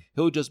understand.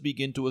 He'll just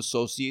begin to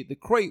associate the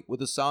crate with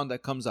the sound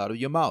that comes out of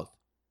your mouth.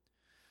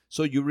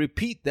 So you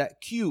repeat that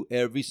cue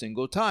every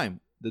single time.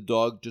 The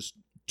dog just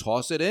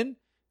toss it in,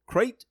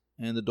 crate,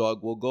 and the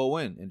dog will go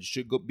in. And it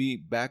should be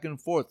back and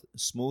forth, a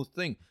smooth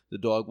thing. The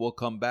dog will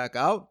come back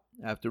out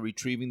after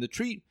retrieving the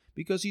treat,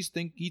 because he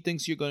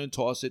thinks you're going to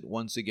toss it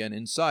once again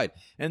inside.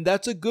 And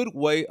that's a good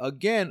way,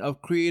 again,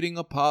 of creating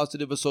a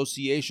positive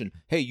association.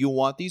 Hey, you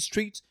want these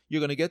treats?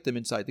 You're going to get them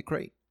inside the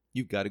crate.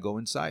 You've got to go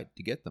inside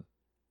to get them.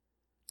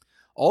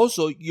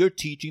 Also, you're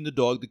teaching the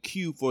dog the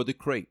cue for the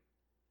crate.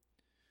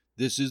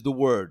 This is the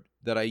word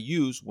that I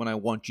use when I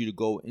want you to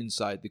go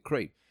inside the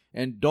crate.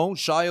 And don't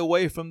shy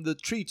away from the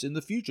treats in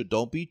the future.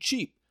 Don't be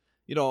cheap.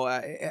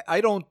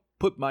 I don't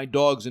put my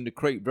dogs in the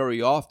crate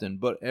very often,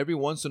 but every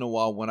once in a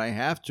while when I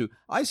have to,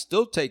 I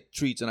still take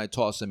treats and I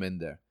toss them in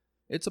there.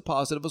 It's a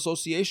positive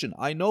association.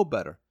 I know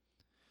better.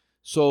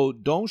 So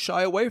don't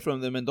shy away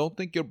from them and don't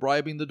think you're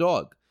bribing the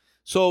dog.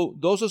 So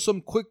those are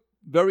some quick,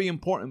 very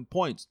important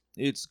points.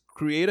 It's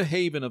create a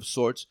haven of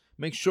sorts.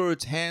 Make sure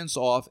it's hands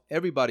off.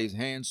 Everybody's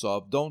hands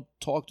off. Don't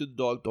talk to the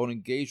dog. Don't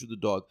engage with the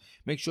dog.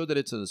 Make sure that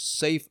it's in a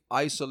safe,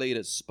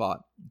 isolated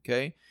spot.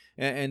 Okay?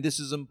 And this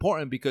is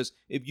important because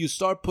if you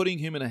start putting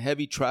him in a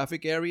heavy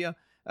traffic area,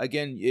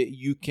 again,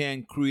 you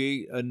can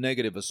create a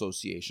negative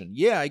association.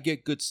 Yeah, I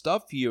get good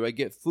stuff here. I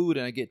get food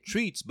and I get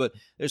treats, but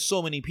there's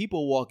so many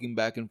people walking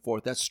back and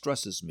forth. That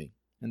stresses me.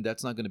 And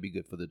that's not going to be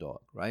good for the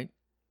dog, right?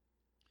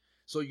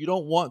 So you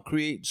don't want to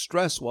create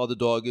stress while the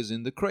dog is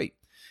in the crate.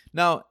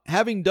 Now,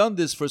 having done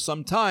this for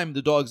some time,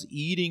 the dog's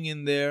eating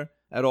in there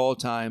at all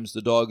times.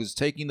 The dog is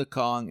taking the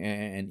Kong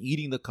and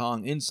eating the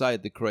Kong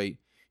inside the crate.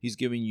 He's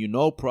giving you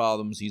no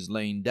problems. He's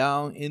laying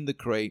down in the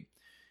crate,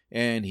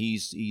 and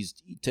he's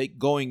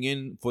going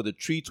in for the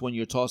treats when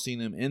you're tossing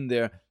him in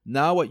there.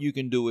 Now what you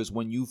can do is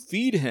when you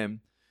feed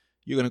him,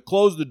 you're going to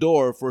close the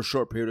door for a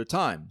short period of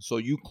time. So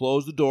you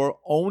close the door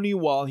only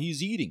while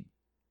he's eating.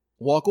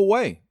 Walk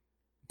away.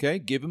 Okay?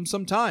 Give him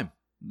some time.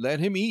 Let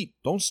him eat.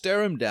 Don't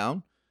stare him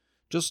down.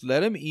 Just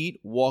let him eat.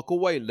 Walk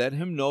away. Let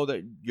him know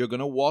that you're going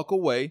to walk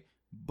away.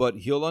 But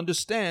he'll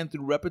understand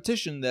through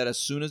repetition that as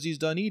soon as he's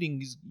done eating,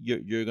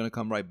 you're going to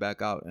come right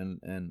back out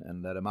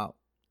and let him out.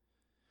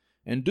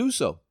 And do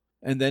so.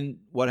 And then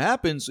what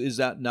happens is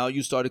that now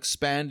you start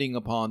expanding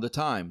upon the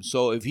time.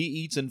 So if he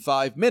eats in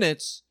 5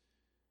 minutes,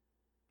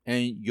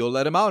 and you'll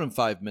let him out in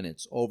 5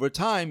 minutes. Over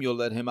time, you'll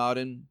let him out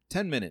in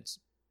 10 minutes.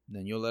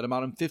 Then you'll let him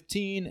out in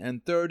 15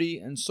 and 30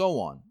 and so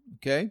on.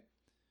 Okay?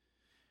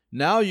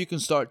 Now you can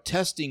start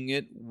testing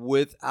it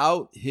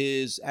without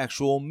his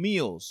actual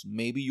meals.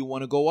 Maybe you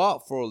want to go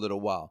out for a little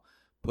while.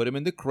 Put him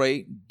in the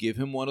crate, give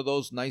him one of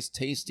those nice,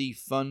 tasty,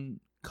 fun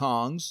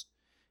Kongs,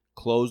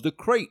 close the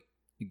crate.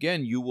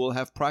 Again, you will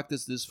have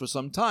practiced this for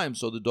some time,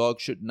 so the dog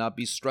should not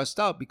be stressed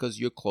out because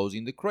you're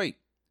closing the crate.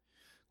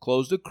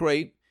 Close the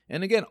crate,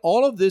 and again,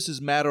 all of this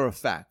is matter of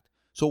fact.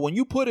 So when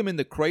you put him in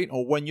the crate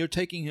or when you're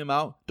taking him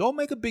out, don't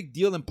make a big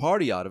deal and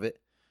party out of it.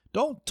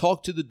 Don't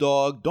talk to the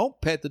dog.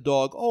 Don't pet the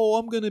dog. Oh,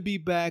 I'm going to be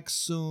back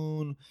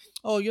soon.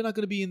 Oh, you're not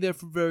going to be in there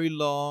for very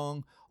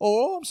long.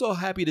 Oh, I'm so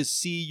happy to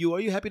see you. Are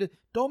you happy to?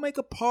 Don't make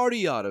a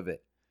party out of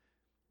it.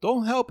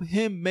 Don't help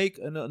him make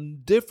a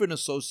different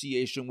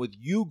association with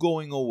you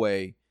going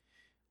away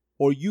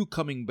or you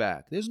coming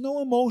back. There's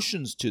no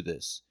emotions to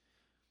this.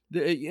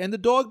 And the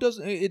dog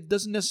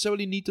doesn't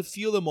necessarily need to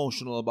feel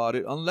emotional about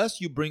it unless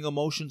you bring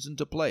emotions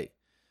into play.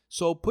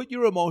 So put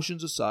your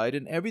emotions aside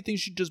and everything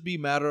should just be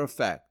matter of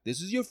fact.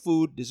 This is your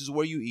food. This is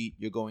where you eat.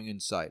 You're going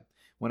inside.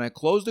 When I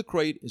close the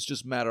crate, it's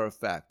just matter of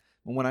fact.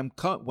 And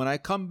when I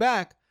come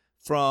back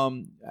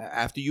from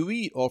after you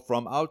eat or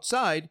from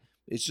outside,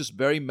 it's just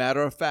very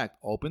matter of fact.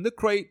 Open the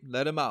crate,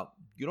 let him out.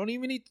 You don't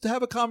even need to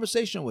have a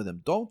conversation with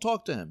him. Don't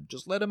talk to him.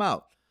 Just let him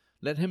out.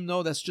 Let him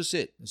know that's just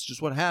it. It's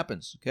just what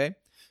happens, okay?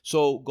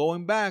 So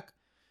going back,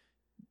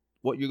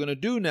 what you're going to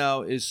do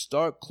now is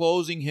start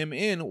closing him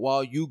in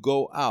while you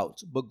go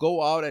out, but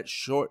go out at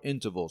short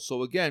intervals.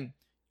 So again,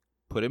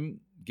 give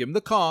him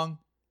the Kong,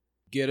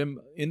 get him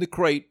in the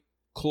crate,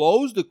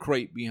 close the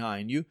crate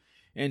behind you,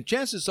 and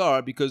chances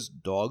are, because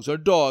dogs are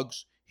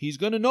dogs, he's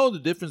going to know the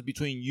difference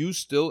between you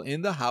still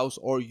in the house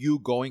or you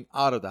going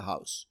out of the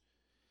house.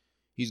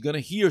 He's going to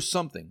hear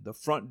something, the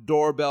front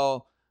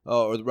doorbell,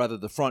 or rather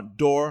the front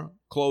door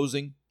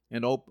closing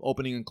and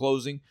opening and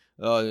closing,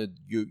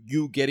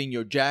 you getting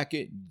your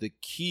jacket, the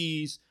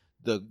keys,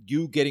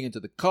 you getting into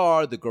the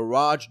car, the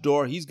garage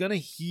door. He's going to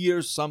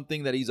hear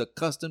something that he's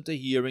accustomed to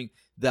hearing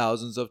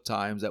thousands of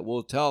times that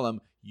will tell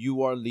him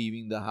you are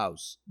leaving the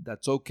house.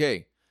 That's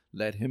okay.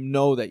 Let him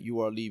know that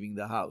you are leaving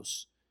the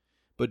house,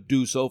 but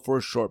do so for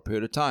a short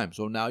period of time.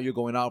 So now you're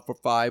going out for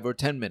 5 or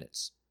 10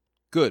 minutes.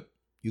 Good.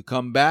 You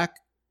come back.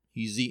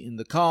 He's eating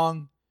the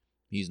Kong.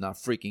 He's not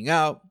freaking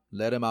out.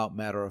 Let him out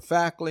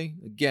matter-of-factly.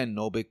 Again,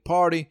 no big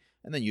party.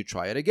 And then you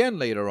try it again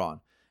later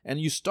on.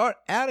 And you start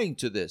adding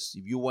to this.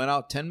 If you went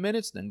out 10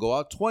 minutes, then go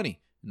out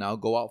 20. Now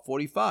go out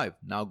 45.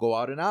 Now go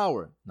out an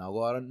hour. Now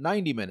go out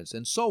 90 minutes,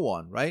 and so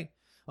on, right?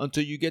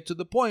 Until you get to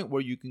the point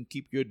where you can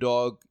keep your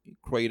dog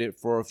crated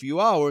for a few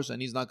hours and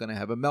he's not going to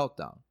have a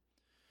meltdown.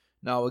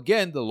 Now,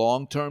 again, the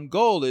long-term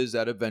goal is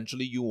that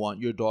eventually you want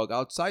your dog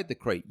outside the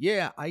crate.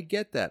 Yeah, I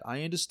get that.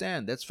 I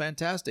understand. That's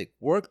fantastic.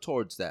 Work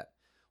towards that.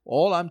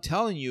 All I'm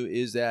telling you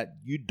is that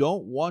you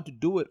don't want to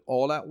do it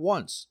all at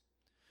once.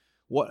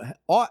 What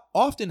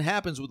often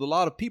happens with a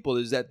lot of people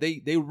is that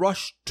they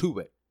rush to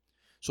it.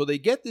 So they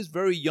get this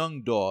very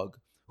young dog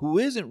who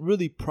isn't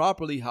really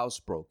properly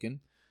housebroken,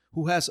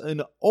 who has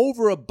an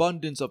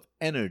overabundance of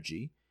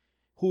energy,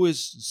 who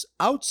is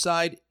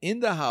outside in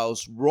the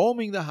house,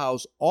 roaming the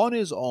house on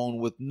his own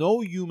with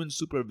no human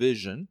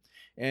supervision.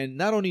 And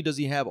not only does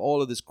he have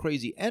all of this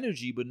crazy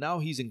energy, but now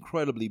he's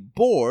incredibly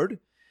bored.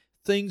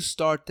 Things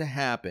start to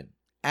happen.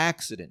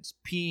 Accidents,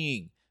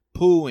 peeing,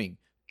 pooing,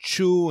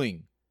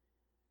 chewing,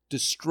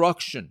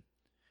 destruction.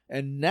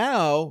 And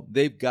now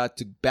they've got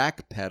to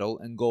backpedal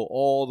and go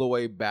all the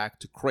way back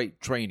to crate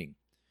training.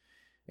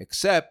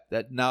 Except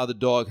that now the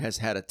dog has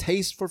had a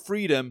taste for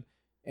freedom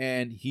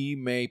and he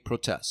may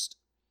protest.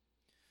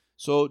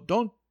 So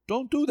don't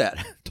do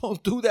that.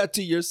 Don't do that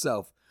to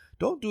yourself.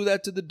 Don't do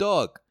that to the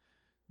dog.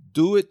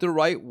 Do it the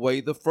right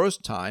way the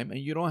first time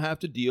and you don't have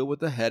to deal with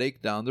the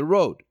headache down the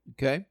road,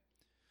 okay?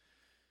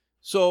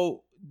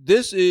 So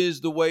this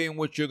is the way in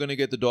which you're going to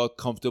get the dog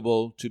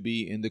comfortable to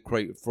be in the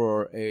crate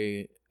for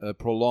a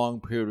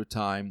prolonged period of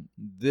time.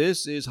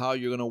 This is how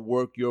you're going to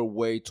work your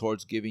way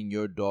towards giving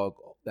your dog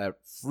that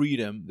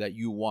freedom that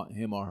you want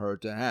him or her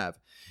to have.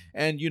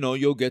 And,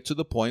 you'll get to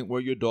the point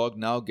where your dog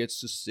now gets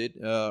to sit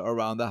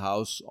around the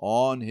house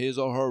on his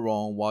or her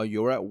own while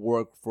you're at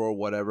work for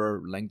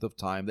whatever length of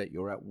time that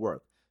you're at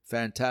work.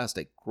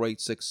 Fantastic. Great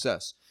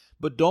success.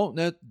 But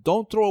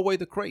don't throw away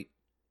the crate.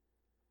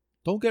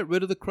 Don't get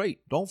rid of the crate.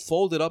 Don't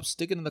fold it up,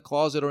 stick it in the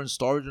closet or in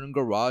storage or in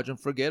garage and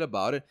forget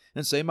about it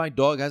and say my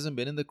dog hasn't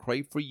been in the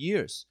crate for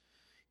years.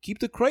 Keep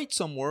the crate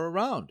somewhere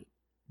around.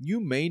 You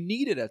may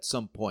need it at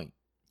some point.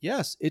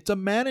 Yes, it's a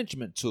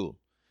management tool.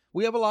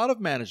 We have a lot of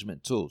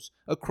management tools.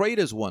 A crate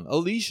is one. A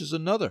leash is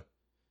another.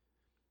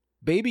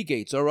 Baby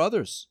gates are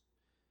others.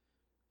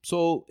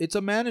 So it's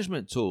a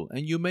management tool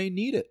and you may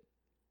need it.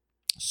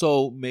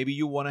 So maybe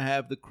you want to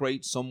have the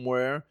crate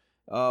somewhere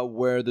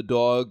where the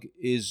dog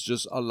is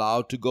just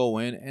allowed to go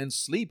in and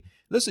sleep.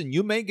 Listen,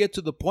 you may get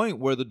to the point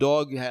where the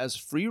dog has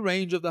free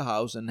range of the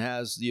house and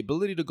has the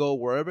ability to go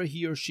wherever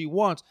he or she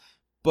wants,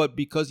 but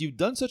because you've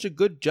done such a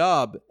good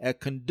job at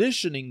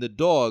conditioning the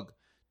dog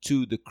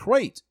to the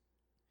crate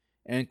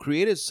and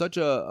created such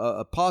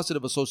a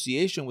positive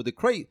association with the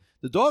crate,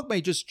 the dog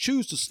may just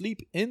choose to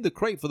sleep in the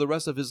crate for the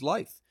rest of his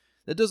life.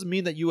 That doesn't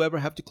mean that you ever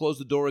have to close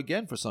the door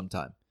again for some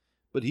time.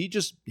 But he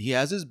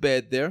has his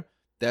bed there.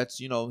 That's,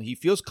 he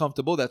feels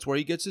comfortable. That's where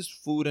he gets his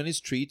food and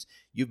his treats.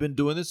 You've been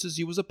doing this since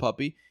he was a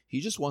puppy. He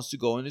just wants to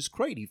go in his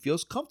crate. He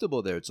feels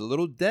comfortable there. It's a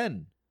little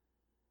den.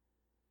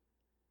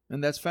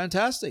 And that's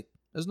fantastic.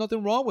 There's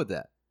nothing wrong with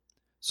that.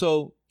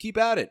 So keep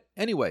at it.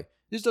 Anyway,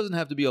 this doesn't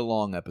have to be a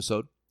long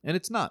episode, and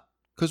it's not,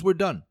 because we're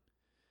done.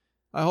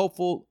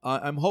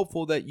 I'm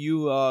hopeful that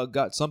you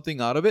got something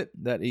out of it,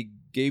 that it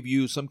gave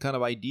you some kind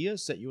of idea,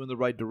 set you in the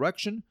right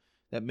direction,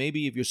 that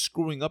maybe if you're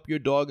screwing up your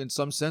dog in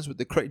some sense with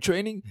the crate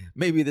training,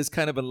 maybe this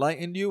kind of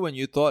enlightened you and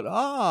you thought,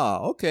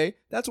 okay,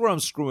 that's where I'm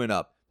screwing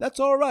up. That's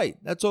all right.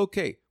 That's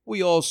okay.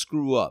 We all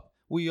screw up.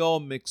 We all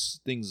mix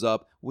things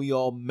up. We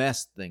all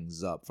mess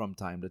things up from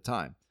time to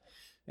time.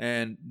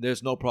 And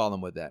there's no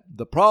problem with that.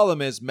 The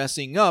problem is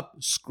messing up,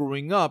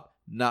 screwing up,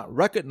 not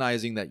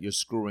recognizing that you're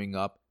screwing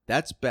up.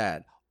 That's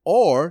bad.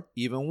 Or,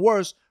 even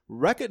worse,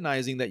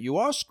 recognizing that you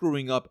are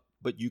screwing up,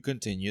 but you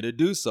continue to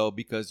do so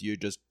because you're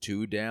just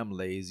too damn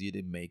lazy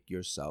to make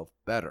yourself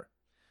better.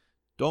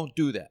 Don't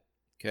do that,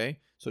 okay?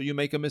 So you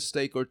make a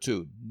mistake or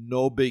two,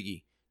 no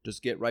biggie.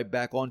 Just get right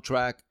back on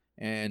track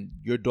and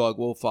your dog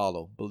will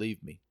follow,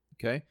 believe me,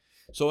 okay?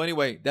 So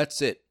anyway,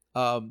 that's it.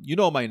 You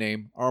know my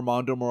name,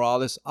 Armando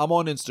Morales. I'm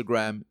on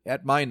Instagram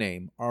at my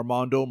name,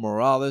 Armando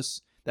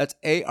Morales. That's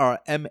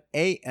ARMANDO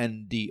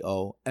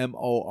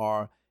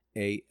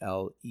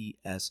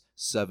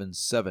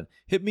MORALES77.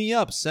 Hit me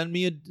up. Send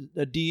me a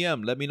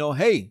DM. Let me know,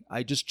 hey,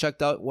 I just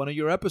checked out one of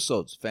your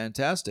episodes.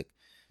 Fantastic.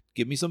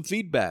 Give me some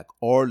feedback,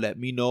 or let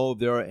me know if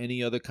there are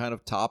any other kind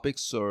of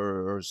topics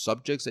or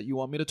subjects that you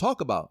want me to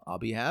talk about. I'll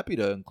be happy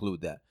to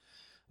include that.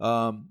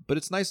 But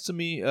it's nice to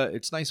me.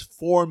 It's nice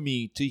for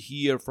me to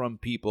hear from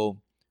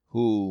people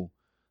who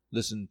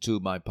listen to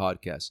my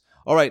podcast.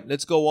 All right,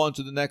 let's go on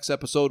to the next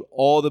episode.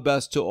 All the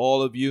best to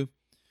all of you.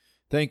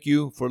 Thank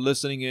you for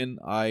listening in.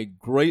 I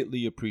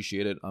greatly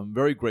appreciate it. I'm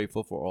very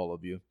grateful for all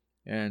of you.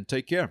 And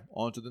take care.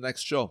 On to the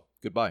next show.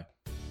 Goodbye.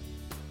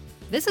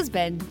 This has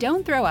been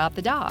Don't Throw Out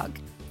the Dog.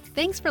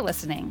 Thanks for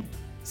listening.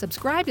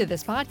 Subscribe to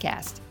this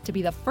podcast to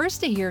be the first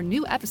to hear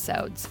new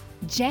episodes,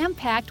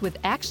 jam-packed with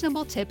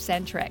actionable tips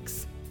and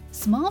tricks.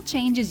 Small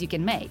changes you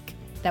can make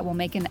that will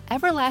make an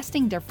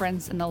everlasting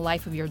difference in the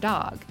life of your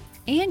dog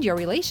and your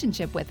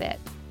relationship with it.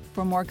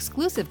 For more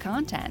exclusive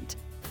content,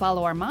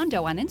 follow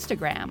Armando on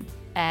Instagram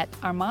at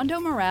Armando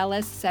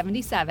Morales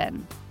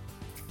 77.